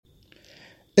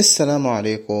Assalamu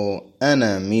alaikum,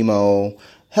 ana Mimo.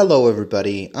 Hello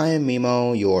everybody, I am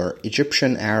Mimo, your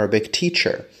Egyptian Arabic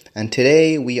teacher, and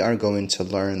today we are going to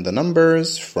learn the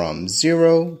numbers from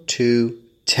 0 to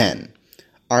 10.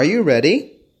 Are you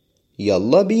ready?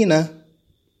 Yalla bina.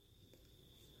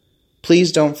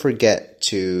 Please don't forget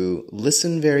to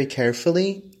listen very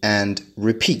carefully and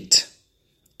repeat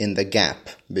in the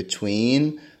gap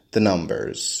between the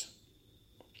numbers.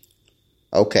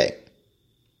 Okay.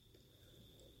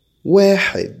 1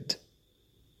 2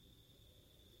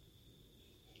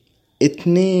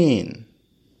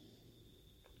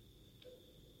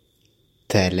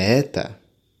 3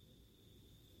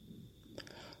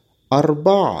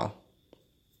 4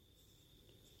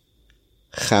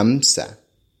 5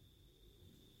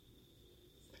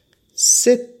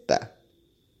 6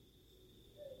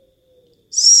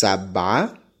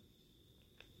 7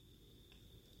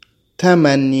 8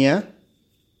 9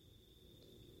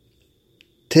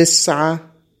 10.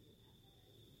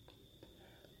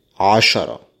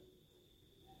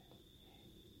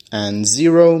 And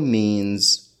 0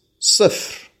 means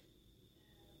صفر.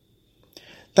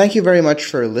 Thank you very much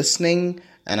for listening,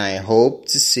 and I hope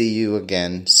to see you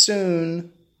again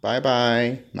soon. Bye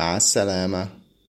bye. مع السلامة.